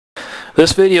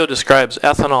This video describes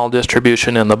ethanol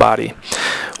distribution in the body.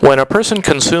 When a person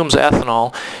consumes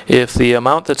ethanol, if the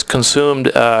amount that's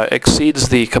consumed exceeds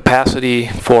the capacity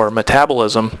for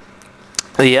metabolism,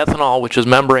 the ethanol, which is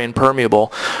membrane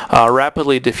permeable,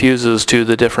 rapidly diffuses to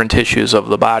the different tissues of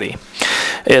the body.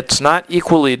 It's not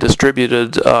equally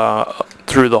distributed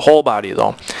through the whole body,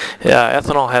 though.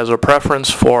 Ethanol has a preference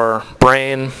for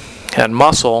brain and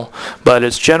muscle, but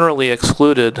it's generally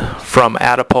excluded from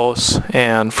adipose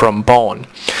and from bone.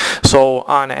 So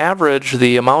on average,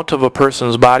 the amount of a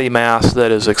person's body mass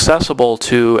that is accessible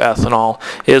to ethanol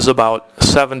is about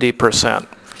 70%.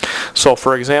 So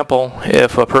for example,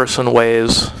 if a person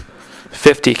weighs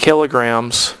 50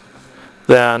 kilograms,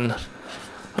 then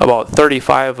about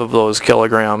 35 of those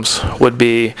kilograms would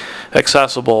be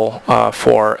accessible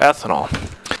for ethanol.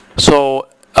 So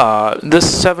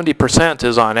this 70%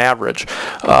 is on average.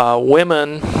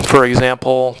 Women, for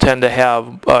example, tend to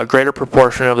have a greater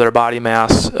proportion of their body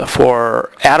mass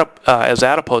as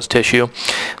adipose tissue,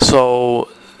 so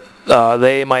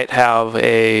they might have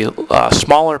a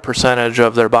smaller percentage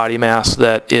of their body mass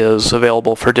that is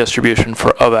available for distribution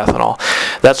of ethanol.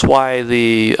 That's why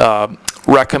the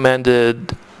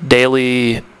recommended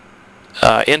daily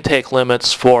intake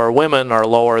limits for women are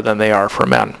lower than they are for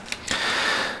men.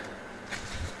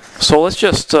 So let's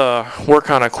just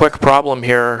work on a quick problem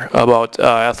here about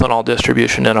ethanol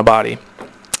distribution in a body.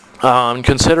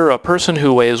 Consider a person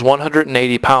who weighs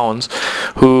 180 pounds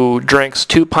who drinks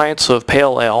 2 pints of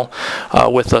pale ale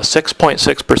with a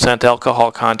 6.6%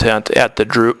 alcohol content at the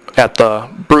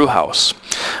brew house.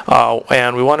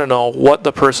 And we want to know what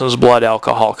the person's blood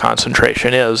alcohol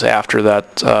concentration is after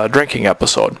that drinking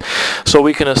episode. So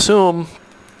we can assume,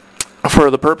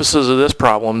 for the purposes of this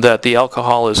problem, that the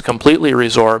alcohol is completely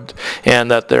resorbed and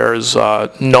that there's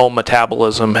no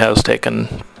metabolism has taken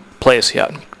place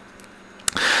yet.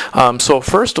 So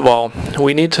first of all,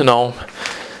 we need to know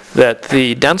that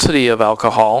the density of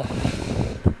alcohol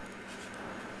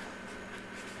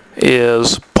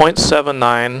is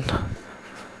 0.79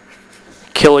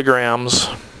 kilograms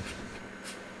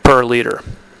per liter.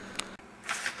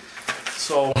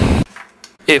 So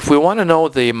if we want to know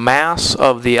the mass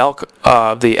of the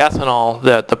ethanol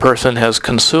that the person has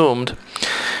consumed,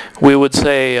 we would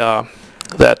say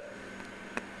that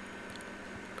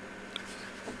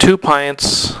 2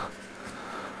 pints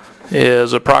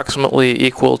is approximately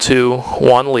equal to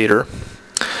 1 liter.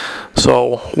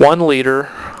 So 1 liter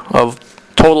of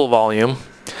total volume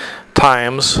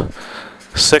times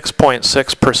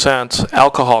 6.6%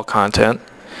 alcohol content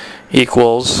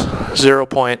equals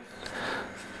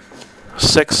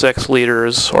 0.66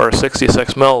 liters or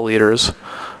 66 milliliters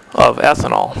of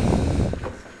ethanol.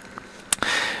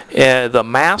 And the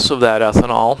mass of that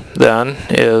ethanol then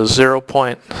is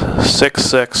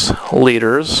 0.66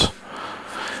 liters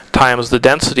times the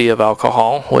density of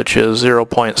alcohol, which is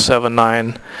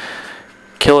 0.79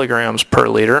 kilograms per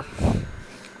liter,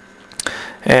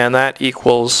 and that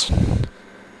equals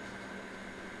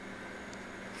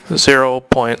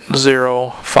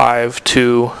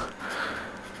 0.052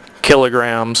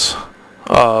 kilograms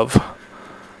of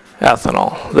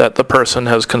ethanol that the person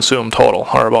has consumed total,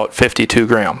 or about 52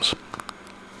 grams.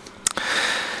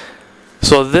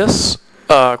 So this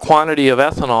quantity of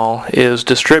ethanol is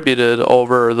distributed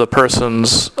over the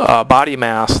person's body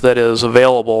mass that is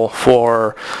available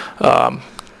for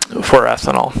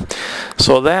ethanol.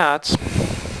 So that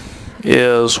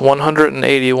is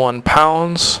 181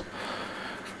 pounds,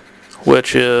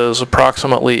 which is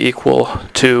approximately equal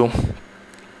to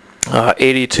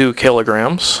 82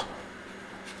 kilograms.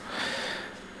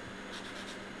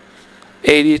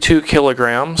 82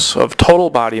 kilograms of total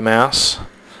body mass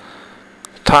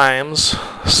times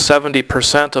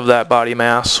 70% of that body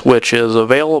mass, which is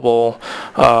available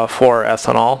for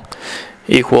ethanol,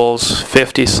 equals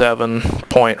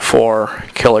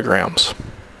 57.4 kilograms.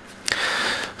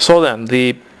 So then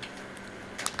the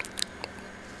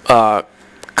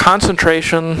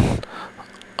concentration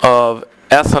of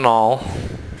ethanol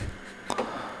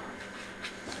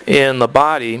in the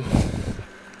body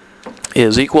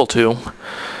is equal to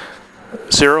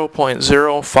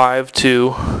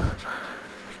 0.052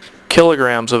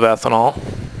 kilograms of ethanol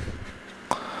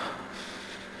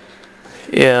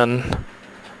in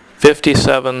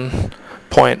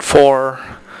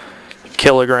 57.4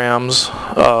 kilograms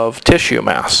of tissue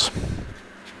mass.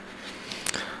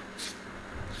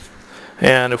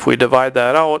 And if we divide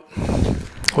that out,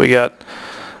 we get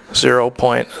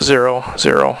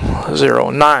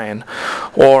 0.0009,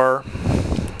 or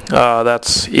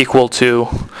that's equal to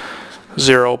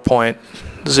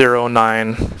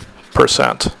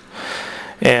 0.09%.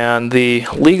 And the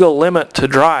legal limit to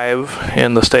drive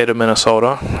in the state of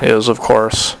Minnesota is, of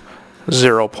course,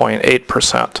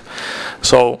 0.8%.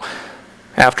 So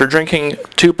after drinking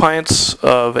 2 pints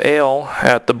of ale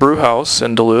at the brew house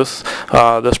in Duluth,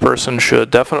 this person should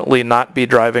definitely not be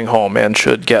driving home and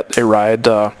should get a ride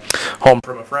home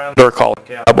from a friend or call a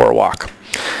cab or walk.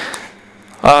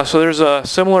 So there's a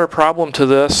similar problem to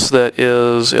this that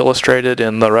is illustrated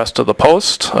in the rest of the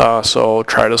post, so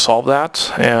try to solve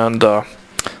that, and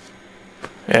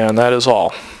that is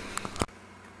all.